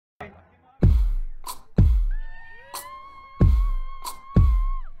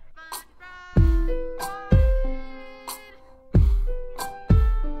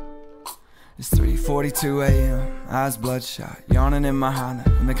4:42 a.m., eyes bloodshot, yawning in my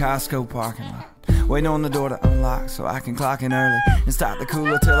Honda in the Costco parking lot, waiting on the door to unlock so I can clock in early and start the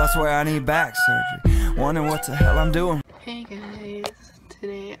cooler till I swear I need back surgery, wondering what the hell I'm doing. Hey guys,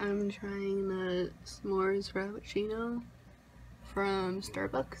 today I'm trying the s'mores Frappuccino from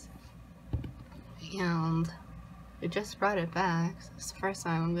Starbucks, and I just brought it back, so it's the first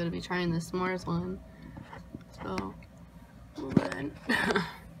time I'm going to be trying the s'mores one, so then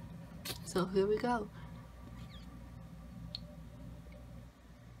so here we go.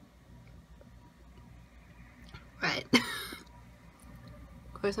 Right. Of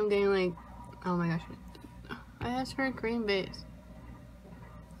course I'm getting like, oh my gosh, I asked for a cream base,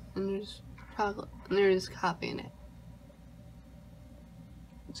 and there's chocolate, and there's coffee in it.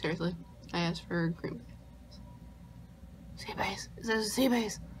 Seriously, I asked for a cream base. Sea base. It says sea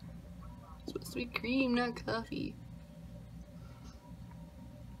base. It's supposed to be cream, not coffee.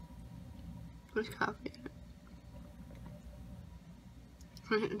 There's coffee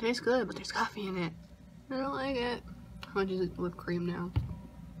in it. It tastes good, but there's coffee in it. I don't like it. I'll just whipped cream now,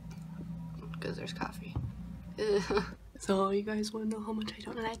 because there's coffee. So you guys want to know how much I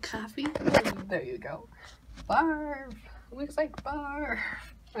don't like coffee? There you go. Barf! Looks like barf!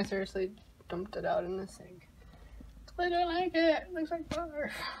 I seriously dumped it out in the sink. I don't like it. It looks like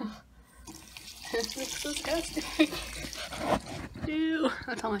barf. It looks disgusting. Ew.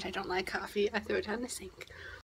 That's how much I don't like coffee. I threw it down the sink.